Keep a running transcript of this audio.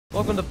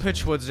Welcome to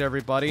Pitchwoods,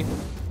 everybody.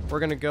 We're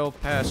gonna go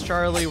past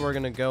Charlie, we're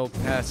gonna go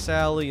past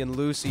Sally and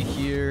Lucy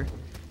here,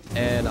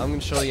 and I'm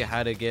gonna show you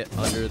how to get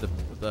under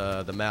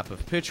the map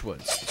of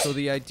Pitchwoods. So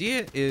the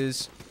idea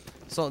is,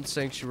 Salt and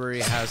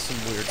Sanctuary has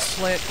some weird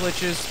slant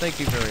glitches. Thank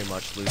you very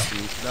much, Lucy.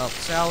 No,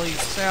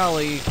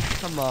 Sally,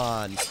 come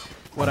on.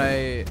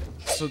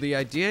 So the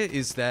idea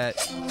is that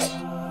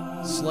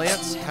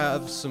slants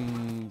have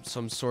some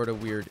sort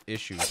of weird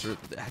issues, or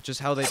just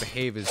how they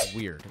behave is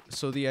weird.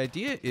 So the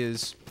idea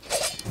is,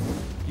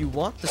 you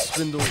want the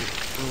spindle,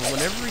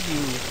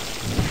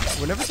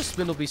 whenever the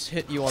Spindlebeast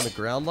hit you on the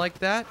ground like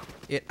that,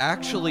 it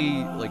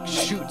actually like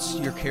shoots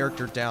your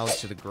character down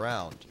to the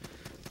ground.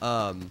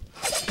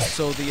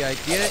 So the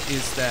idea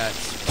is that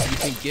you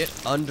can get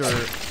under,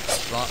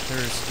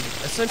 there's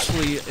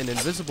essentially an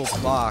invisible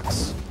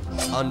box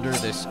under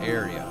this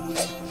area,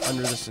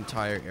 under this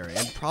entire area,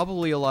 and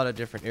probably a lot of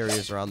different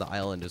areas around the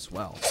island as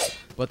well.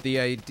 But the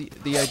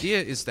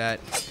idea is that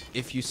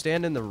if you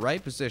stand in the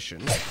right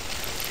position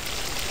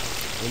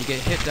and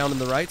get hit down in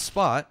the right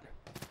spot,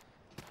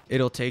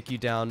 it'll take you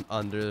down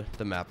under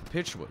the map of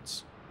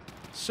Pitchwoods.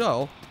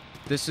 So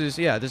this is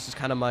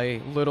kind of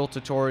my little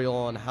tutorial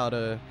on how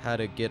to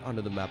get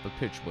under the map of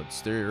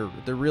Pitchwoods.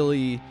 They're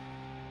really,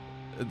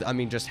 I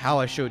mean, just how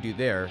I showed you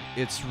there,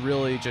 it's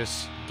really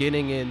just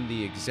getting in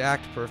the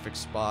exact perfect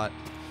spot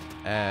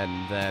and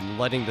then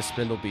letting the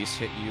Spindlebeast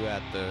hit you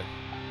at the,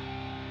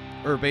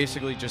 or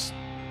basically just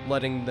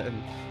letting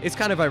them, it's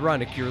kind of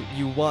ironic,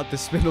 you want the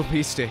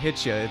Spindlebeast to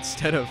hit you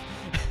instead of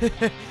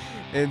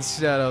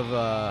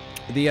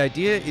the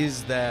idea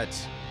is that,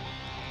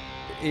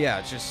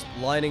 yeah, just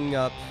lining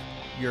up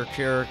your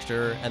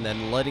character and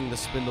then letting the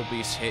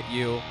Spindlebeast hit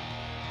you,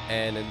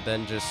 and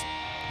then you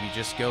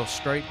just go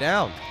straight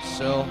down.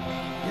 So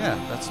yeah,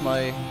 that's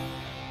my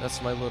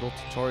little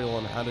tutorial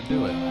on how to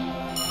do it.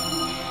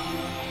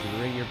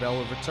 You ring your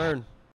bell of return.